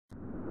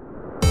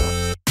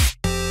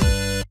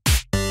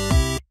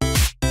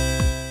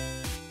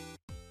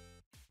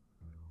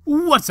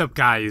What's up,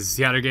 guys?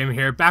 The Otter Gamer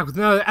here, back with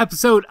another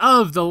episode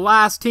of The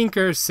Last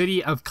Tinker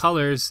City of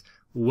Colors.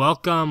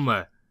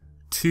 Welcome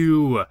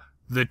to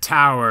the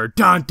tower.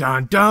 Dun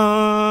dun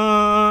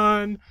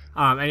dun!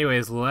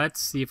 Anyways, let's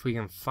see if we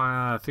can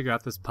figure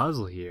out this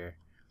puzzle here.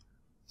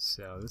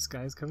 So, this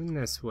guy's coming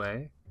this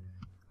way.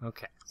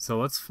 Okay, so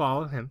let's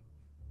follow him.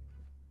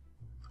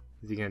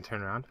 Is he gonna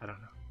turn around? I don't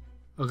know.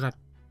 Oh god.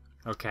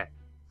 Okay.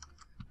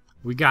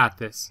 We got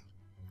this.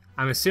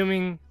 I'm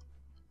assuming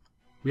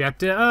we have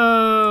to...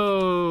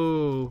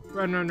 Oh!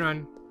 Run, run,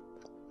 run.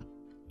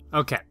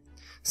 Okay.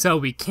 So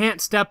we can't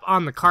step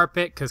on the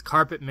carpet because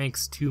carpet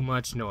makes too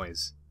much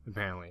noise,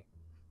 apparently.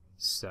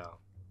 So.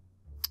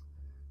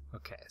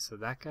 Okay, so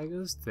that guy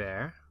goes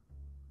there.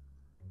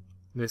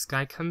 This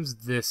guy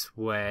comes this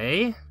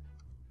way.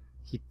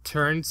 He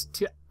turns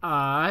to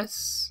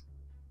us.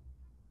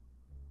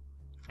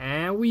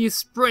 And we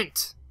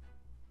sprint.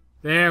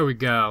 There we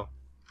go.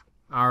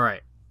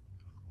 Alright.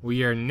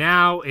 We are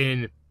now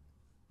in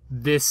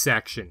this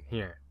section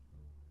here.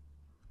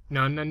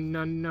 No, no,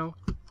 no, no.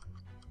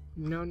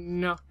 No,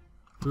 no.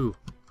 Ooh.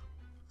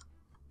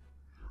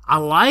 I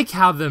like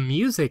how the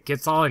music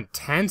gets all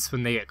intense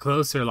when they get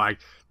closer, like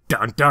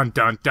dun dun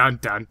dun dun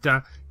dun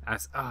dun.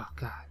 That's, oh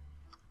god.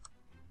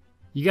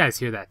 You guys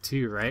hear that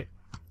too, right?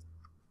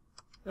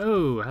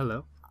 Oh,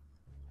 hello.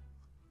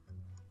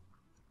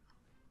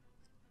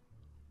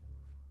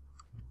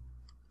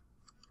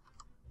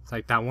 It's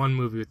like that one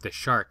movie with the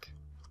shark.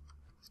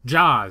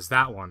 Jaws,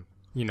 that one.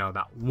 You know,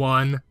 that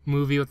one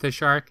movie with a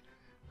shark.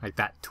 Like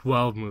that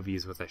 12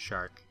 movies with a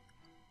shark.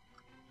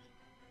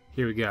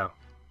 Here we go.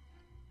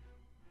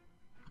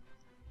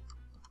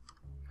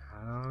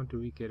 How do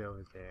we get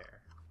over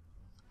there?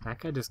 That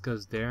guy just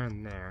goes there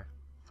and there.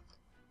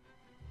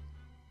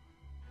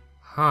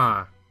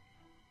 Huh.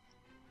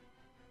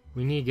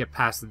 We need to get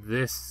past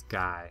this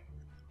guy.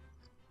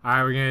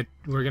 Alright,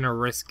 we're gonna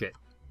risk it.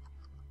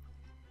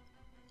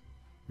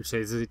 Which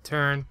says he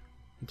turn.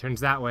 He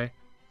turns that way.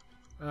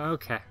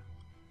 Okay.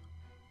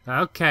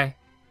 Okay.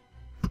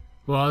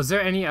 Well, is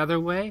there any other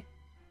way?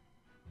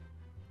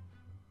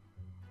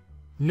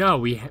 No,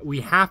 we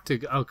have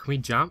to. Oh, can we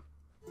jump?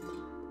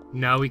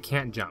 No, we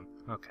can't jump.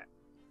 Okay.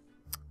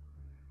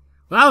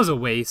 Well, that was a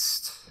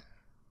waste.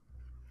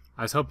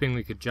 I was hoping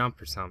we could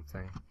jump or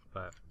something,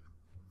 but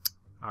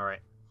all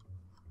right.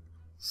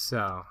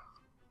 So,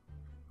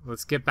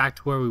 let's get back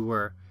to where we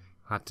were.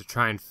 I'll have to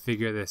try and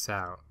figure this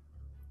out.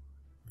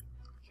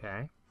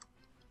 Okay.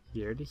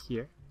 Here to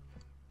here.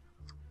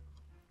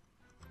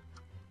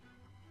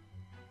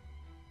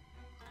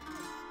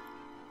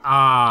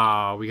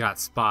 Oh, we got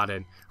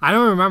spotted. I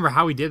don't remember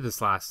how we did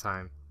this last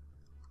time.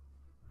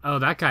 Oh,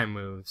 that guy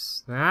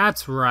moves.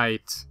 That's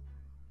right.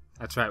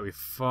 That's right, we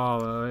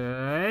follow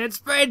it.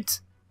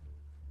 Sprint!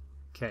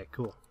 Okay,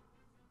 cool.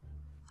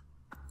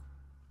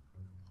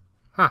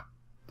 Huh.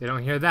 They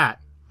don't hear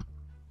that.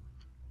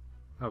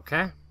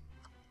 Okay.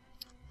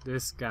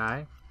 This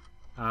guy.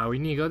 We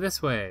need to go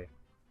this way.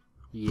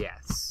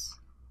 Yes.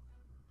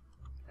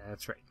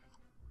 That's right.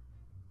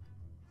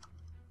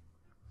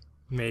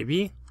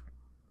 Maybe.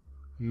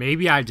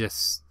 Maybe I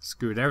just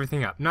screwed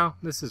everything up. No,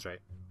 this is right.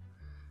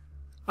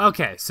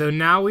 Okay, so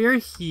now we are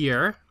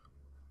here.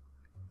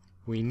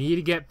 We need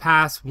to get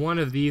past one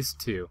of these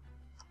two.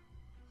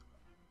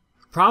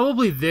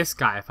 Probably this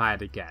guy, if I had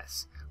to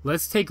guess.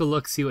 Let's take a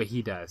look, see what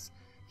he does.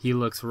 He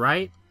looks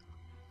right,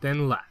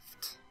 then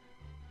left.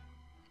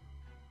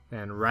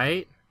 Then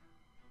right,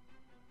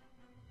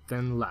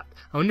 then left.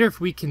 I wonder if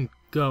we can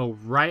go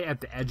right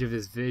at the edge of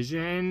his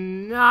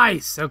vision.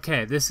 Nice!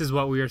 Okay, this is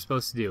what we are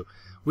supposed to do.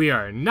 We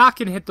are not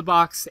going to hit the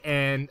box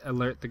and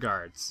alert the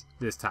guards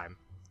this time.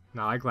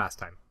 Not like last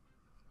time.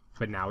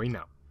 But now we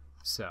know.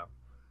 So,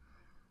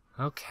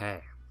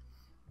 okay.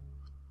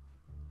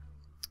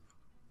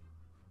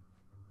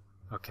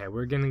 Okay,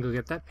 we're going to go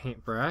get that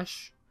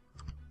paintbrush.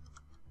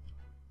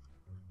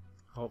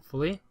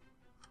 Hopefully.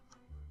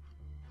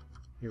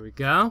 Here we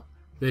go.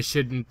 This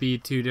shouldn't be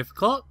too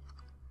difficult.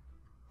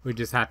 We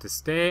just have to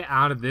stay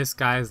out of this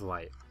guy's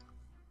light.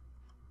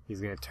 He's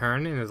going to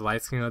turn and his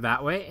light's going to go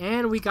that way.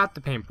 And we got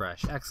the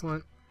paintbrush.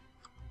 Excellent.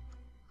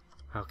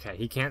 Okay,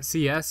 he can't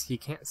see us. He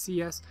can't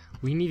see us.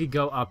 We need to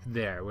go up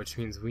there, which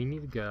means we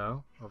need to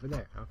go over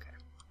there. Okay.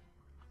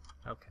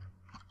 Okay.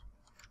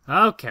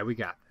 Okay, we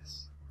got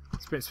this.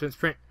 Sprint, sprint,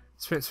 sprint.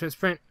 Sprint, sprint,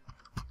 sprint.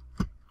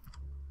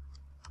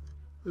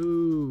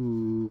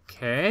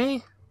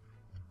 Okay.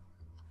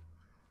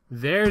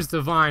 There's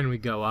the vine we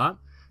go up.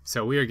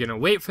 So we are going to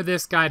wait for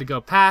this guy to go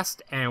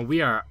past, and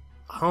we are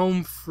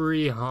home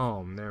free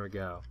home. There we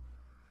go.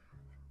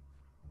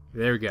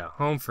 There we go.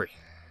 Home free.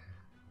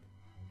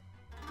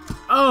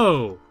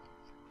 Oh!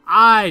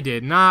 I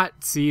did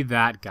not see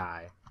that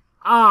guy.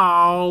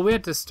 Oh, we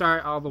had to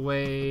start all the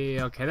way.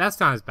 Okay, that's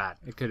not as bad.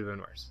 It could have been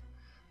worse.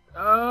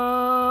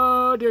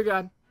 Oh, dear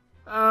God.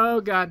 Oh,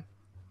 God.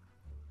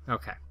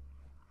 Okay.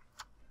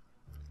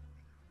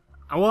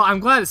 Well, I'm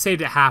glad it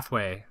saved it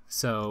halfway,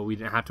 so we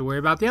didn't have to worry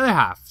about the other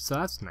half. So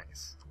that's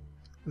nice.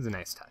 It was a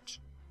nice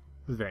touch.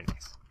 It was very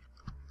nice.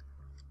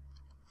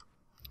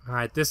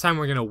 Alright, this time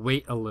we're gonna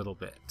wait a little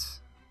bit.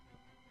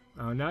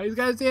 Oh no, he's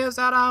gonna see us,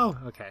 Otto!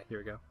 Okay, here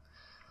we go.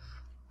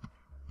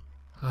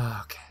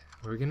 Okay,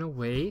 we're gonna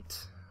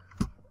wait.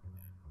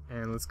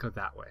 And let's go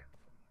that way.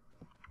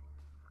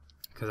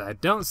 Because I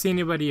don't see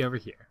anybody over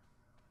here.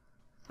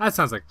 That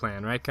sounds like a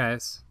plan, right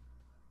guys?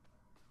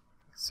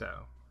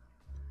 So.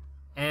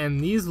 And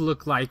these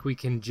look like we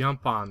can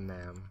jump on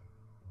them.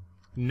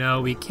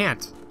 No, we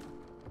can't.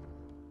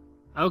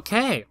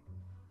 Okay.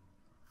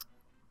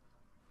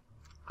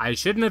 I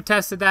shouldn't have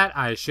tested that.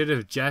 I should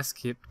have just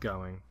kept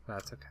going.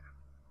 That's okay.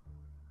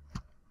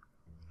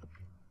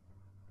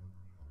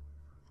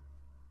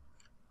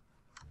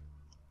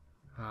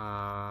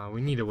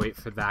 We need to wait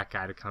for that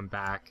guy to come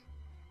back.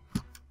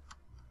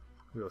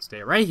 We will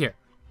stay right here.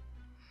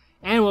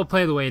 And we'll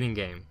play the waiting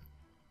game.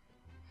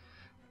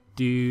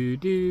 Do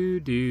do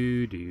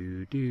do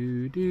do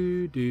do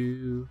do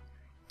do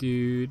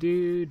do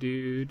do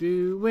do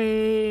do,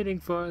 waiting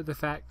for the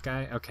fat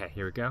guy. Okay,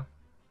 here we go.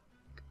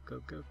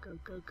 Go go go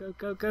go go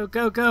go go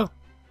go go.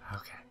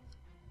 Okay.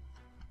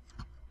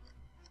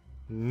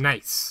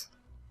 Nice.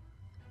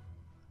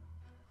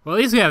 Well,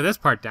 at least we have this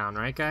part down,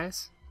 right,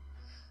 guys?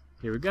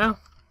 Here we go.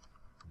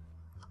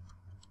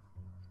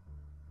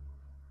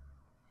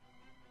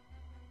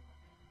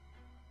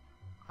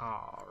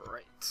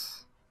 Alright.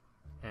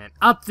 And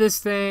up this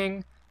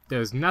thing.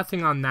 There's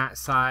nothing on that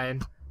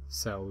side.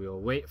 So we'll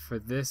wait for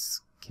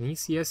this. Can he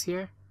see us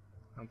here?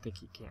 I don't think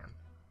he can.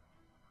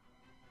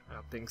 I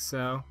don't think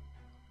so.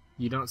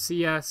 You don't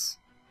see us.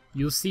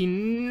 You'll see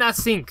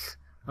nothing.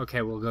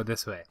 Okay, we'll go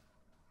this way.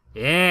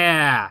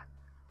 Yeah!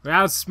 We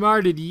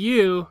outsmarted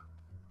you.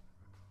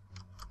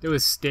 There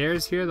was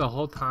stairs here the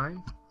whole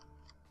time.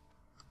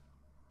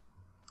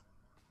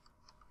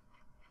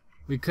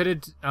 We could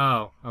have...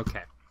 Oh,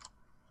 okay.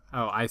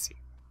 Oh, I see.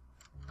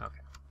 Okay.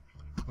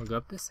 We'll go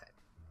up this side.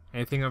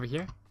 Anything over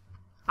here?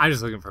 I'm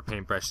just looking for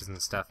paintbrushes and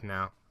stuff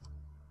now.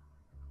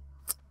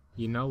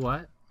 You know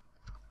what?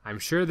 I'm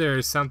sure there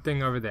is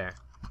something over there.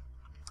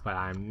 But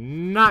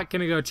I'm not going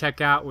to go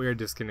check out. We're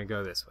just going to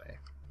go this way.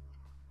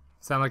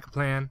 Sound like a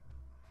plan?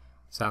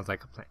 Sounds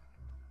like a plan.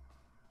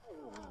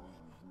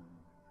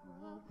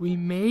 We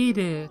made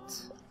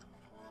it!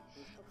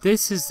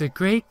 This is the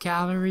Great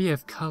Gallery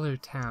of Color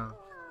Town.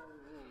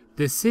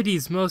 The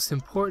city's most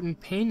important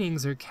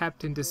paintings are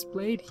kept and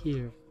displayed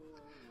here.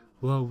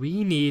 What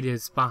we need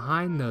is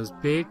behind those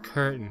big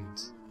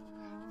curtains.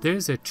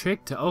 There's a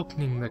trick to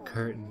opening the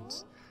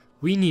curtains.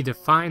 We need to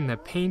find the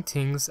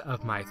paintings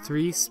of my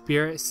 3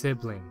 spirit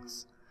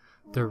siblings.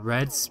 The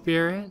red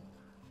spirit,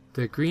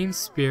 the green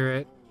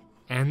spirit,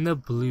 and the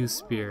blue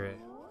spirit.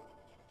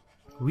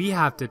 We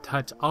have to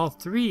touch all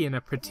 3 in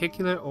a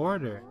particular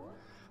order.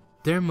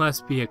 There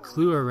must be a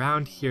clue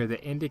around here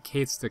that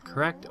indicates the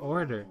correct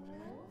order.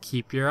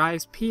 Keep your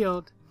eyes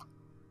peeled.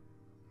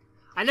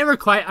 I never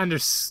quite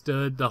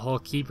understood the whole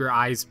keep your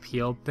eyes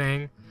peeled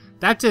thing.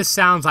 That just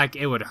sounds like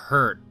it would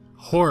hurt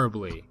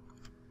horribly.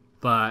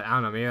 But, I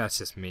don't know, maybe that's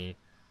just me.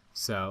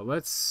 So,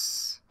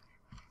 let's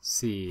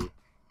see.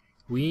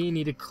 We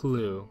need a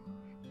clue.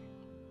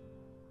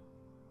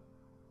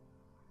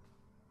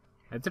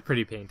 That's a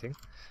pretty painting.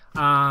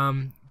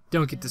 Don't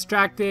get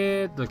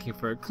distracted. Looking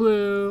for a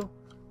clue.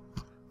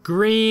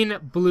 Green,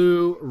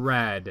 blue,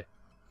 red.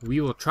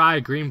 We will try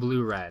green,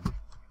 blue, red.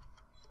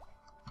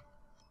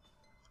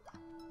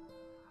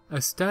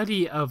 A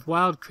study of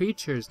wild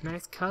creatures.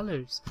 Nice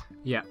colors.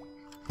 Yep.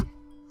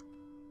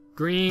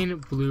 Green,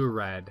 blue,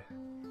 red.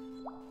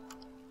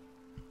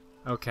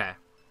 Okay.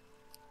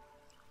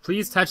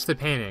 Please touch the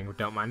painting.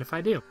 Don't mind if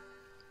I do.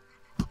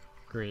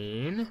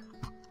 Green.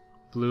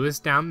 Blue is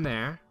down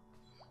there.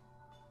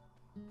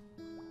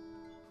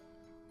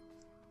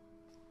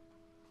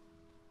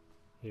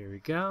 Here we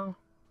go.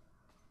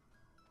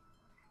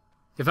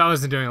 If I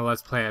wasn't doing a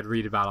Let's Play, I'd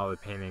read about all the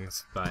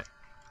paintings, but...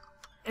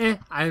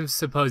 I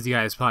suppose you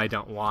guys probably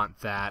don't want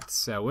that.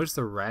 So, where's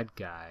the red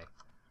guy?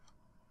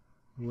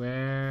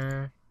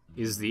 Where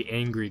is the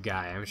angry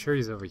guy? I'm sure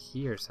he's over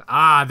here. So,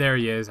 ah, there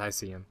he is. I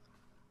see him.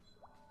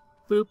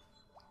 Boop.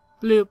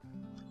 Bloop.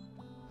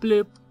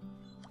 Bloop.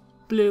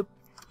 Bloop.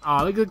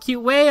 Oh, look at the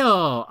cute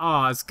whale.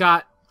 Oh, it's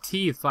got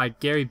teeth like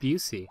Gary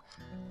Busey.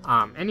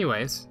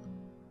 Anyways.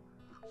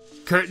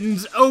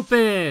 Curtains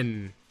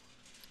open!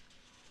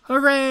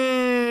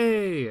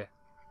 Hooray!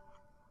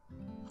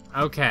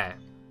 Okay.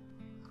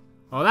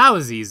 Well, that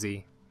was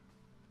easy.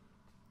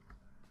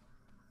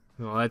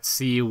 Well, let's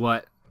see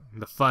what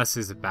the fuss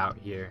is about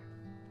here.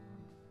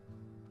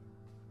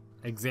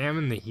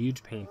 Examine the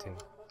huge painting.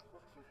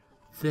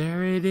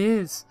 There it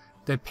is.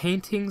 The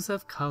paintings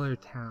of Color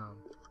Town.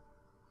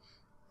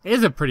 It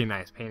is a pretty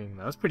nice painting,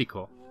 though. It's pretty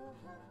cool.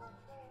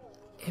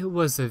 It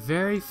was the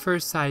very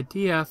first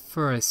idea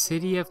for a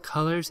city of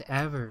colors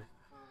ever.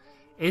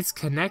 It's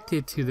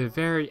connected to the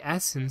very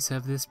essence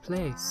of this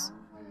place.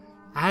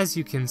 As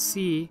you can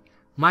see,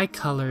 my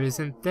color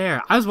isn't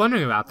there. I was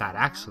wondering about that,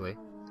 actually.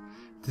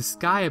 The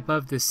sky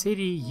above the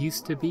city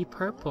used to be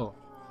purple.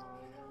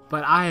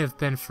 But I have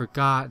been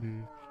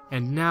forgotten,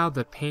 And now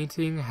the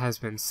painting has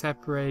been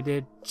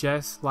separated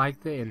just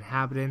like the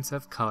inhabitants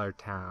of Color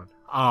Town.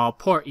 Oh,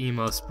 poor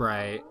emo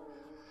sprite.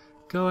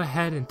 Go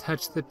ahead and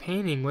touch the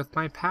painting with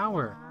my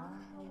power.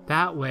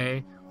 That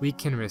way, we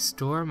can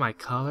restore my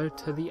color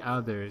to the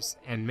others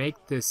and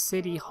make this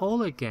city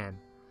whole again.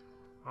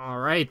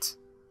 Alright,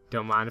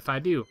 don't mind if I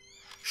do.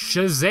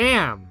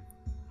 Shazam!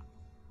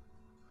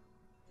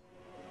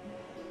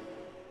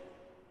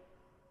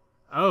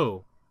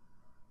 Oh,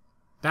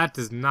 that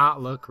does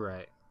not look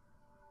right.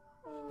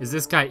 Is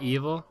this guy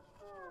evil?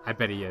 I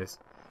bet he is.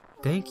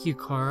 Thank you,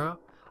 Koro.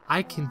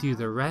 I can do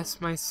the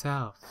rest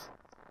myself.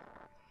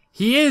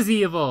 He is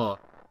evil!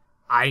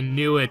 I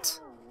knew it.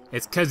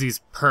 It's 'cause he's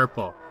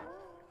purple.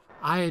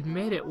 I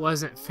admit it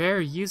wasn't fair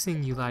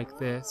using you like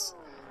this.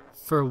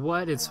 For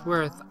what it's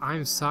worth,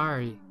 I'm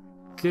sorry.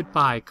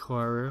 Goodbye,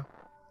 Koru.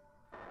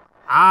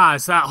 Ah,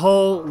 it's that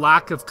whole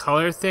lack of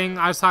color thing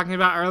I was talking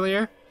about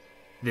earlier?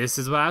 This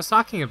is what I was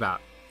talking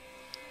about.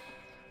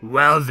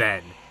 Well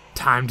then,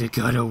 time to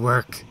go to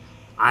work.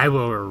 I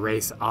will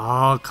erase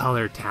all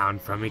Color Town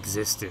from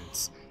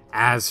existence.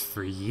 As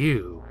for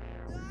you,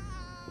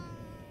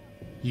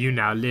 you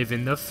now live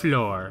in the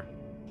floor.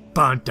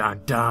 Bun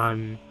dun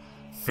dun.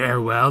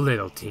 Farewell,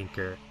 little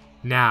tinker.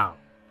 Now,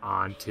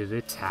 on to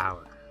the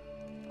tower.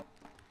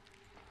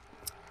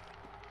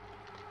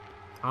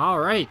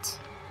 Alright.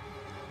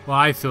 Well,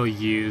 I feel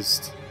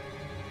used.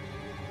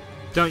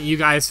 Don't you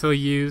guys feel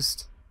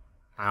used?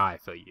 Oh, I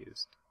feel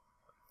used.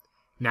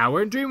 Now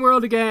we're in Dream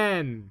World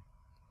again!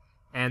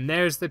 And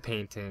there's the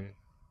painting.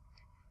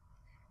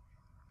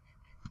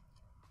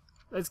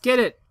 Let's get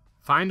it!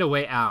 Find a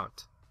way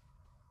out.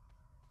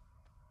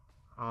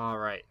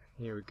 Alright,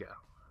 here we go.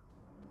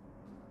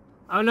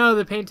 Oh no,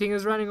 the painting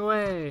is running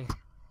away!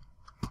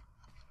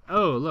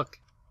 Oh, look.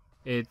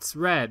 It's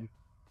red.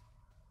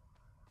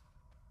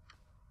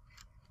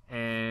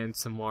 And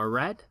some more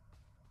red.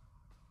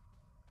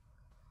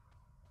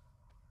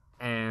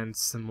 And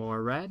some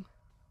more red.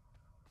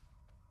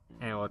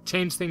 And we'll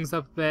change things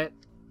up a bit.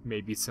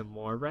 Maybe some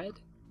more red.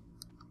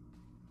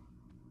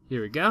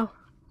 Here we go.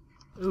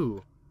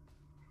 Ooh.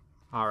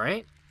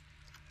 Alright.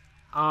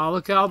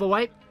 Look at all the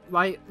white,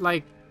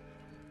 like,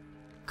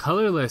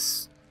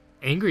 colorless,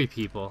 angry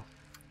people.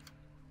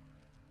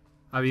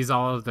 Are these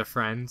all of the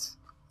friends?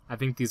 I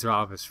think these are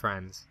all of his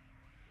friends.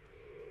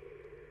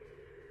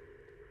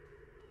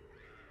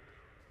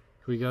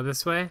 Can we go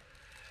this way?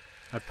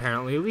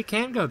 Apparently we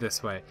can go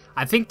this way.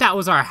 I think that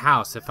was our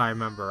house, if I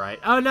remember right.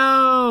 Oh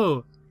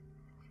no!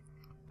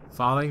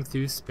 Falling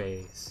through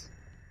space.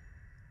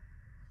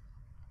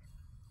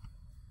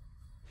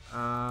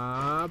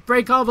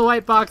 Break all the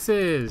white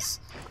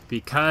boxes!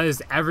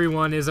 Because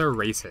everyone is a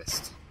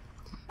racist.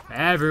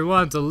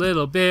 Everyone's a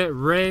little bit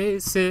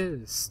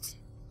racist.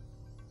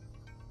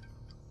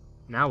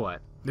 Now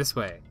what? This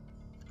way.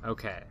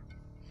 Okay.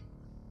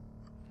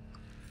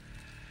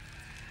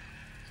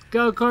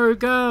 Go, Koru,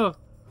 go!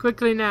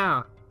 Quickly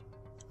now!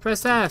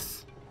 Press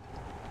F!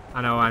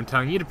 I know I'm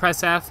telling you to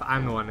press F.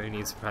 I'm the one who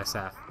needs to press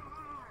F.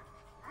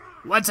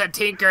 What's a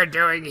tinker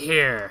doing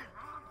here?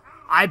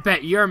 I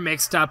bet you're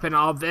mixed up in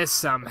all this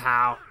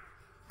somehow.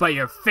 But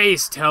your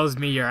face tells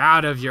me you're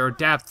out of your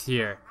depth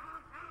here.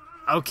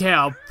 Okay,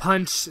 I'll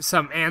punch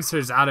some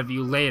answers out of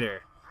you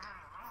later.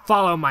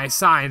 Follow my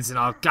signs and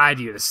I'll guide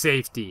you to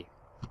safety.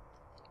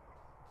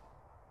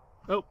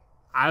 Oh,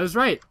 I was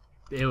right.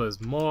 It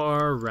was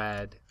more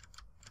red.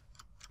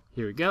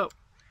 Here we go.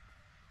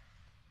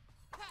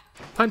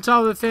 Punch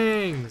all the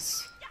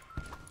things.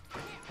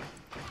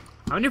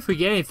 I wonder if we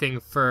get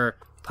anything for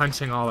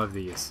punching all of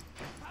these.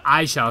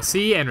 I shall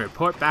see and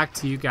report back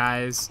to you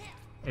guys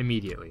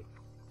immediately.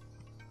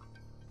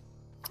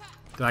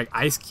 They're like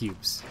ice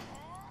cubes.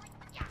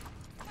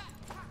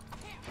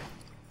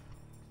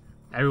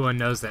 Everyone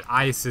knows that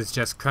ice is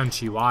just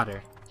crunchy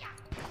water.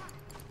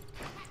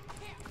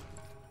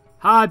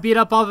 Ha, I beat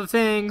up all the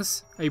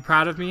things. Are you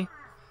proud of me?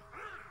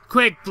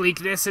 Quick,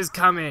 Bleakness is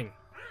coming.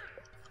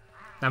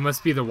 That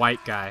must be the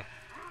white guy.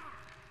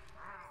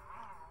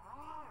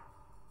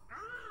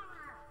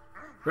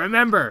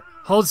 Remember,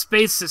 hold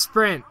space to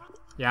sprint.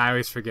 Yeah, I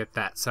always forget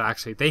that. So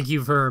actually, thank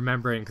you for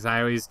remembering, because I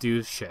always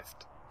do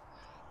shift.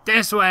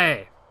 This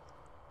way!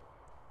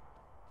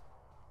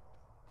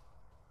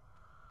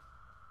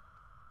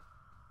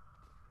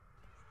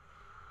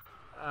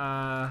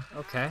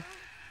 Okay.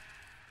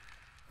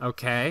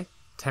 Okay.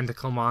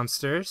 Tentacle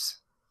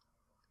monsters.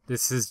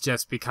 This has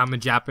just become a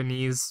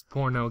Japanese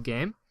porno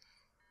game.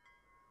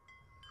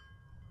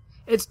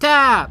 It's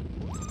Tap!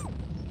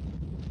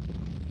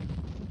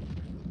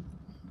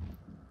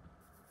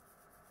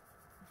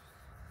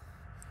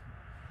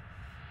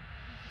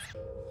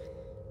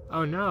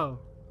 Oh no.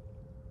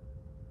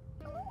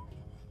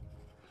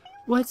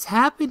 What's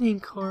happening,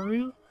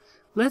 Koru?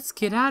 Let's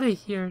get out of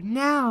here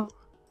now.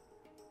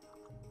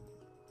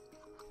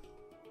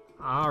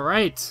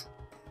 Alright.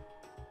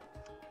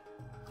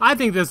 I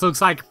think this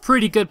looks like a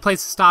pretty good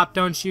place to stop,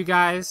 don't you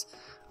guys?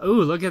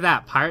 Ooh, look at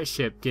that pirate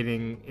ship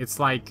getting... It's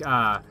like,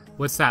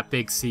 what's that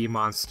big sea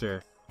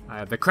monster?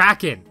 The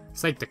Kraken.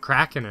 It's like the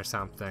Kraken or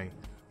something.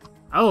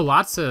 Oh,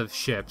 lots of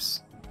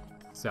ships.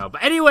 So,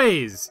 but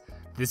anyways,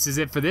 this is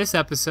it for this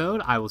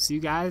episode. I will see you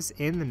guys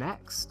in the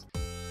next.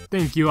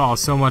 Thank you all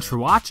so much for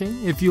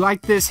watching. If you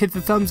liked this, hit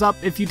the thumbs up.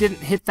 If you didn't,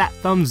 hit that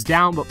thumbs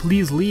down, but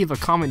please leave a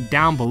comment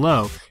down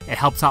below. It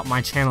helps out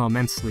my channel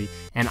immensely.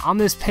 And on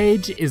this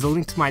page is a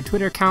link to my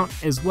Twitter account,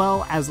 as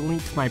well as a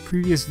link to my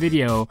previous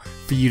video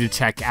for you to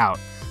check out.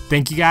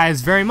 Thank you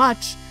guys very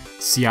much.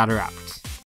 See Otter out.